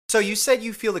So you said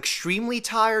you feel extremely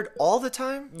tired all the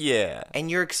time? Yeah.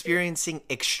 And you're experiencing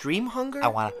extreme hunger? I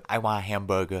want a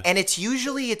hamburger. And it's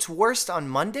worst on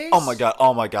Mondays? Oh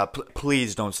my god,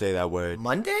 please don't say that word.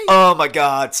 Monday? Oh my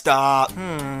god, stop.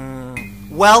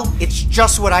 Well, it's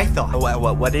just what I thought.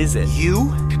 What is it?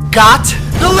 You got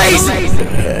the lazy!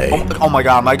 Oh my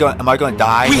god, am I going to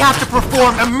die? We have to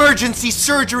perform emergency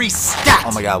surgery stat!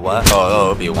 Oh my god, what?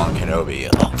 Oh, Obi-Wan Kenobi.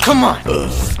 Come on!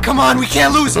 Come on, we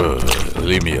can't lose it!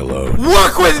 Leave me alone.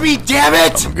 Work with me, damn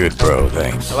it! I'm good, bro,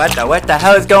 thanks. What the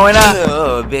hell is going on?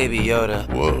 Oh, baby Yoda.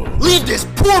 Whoa. Leave this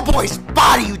poor boy's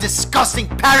body, you disgusting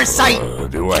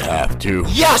parasite! Do I have to?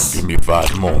 Yes! Give me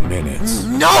 5 more minutes.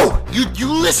 No!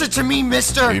 You listen to me,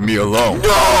 mister! Leave me alone.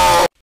 No!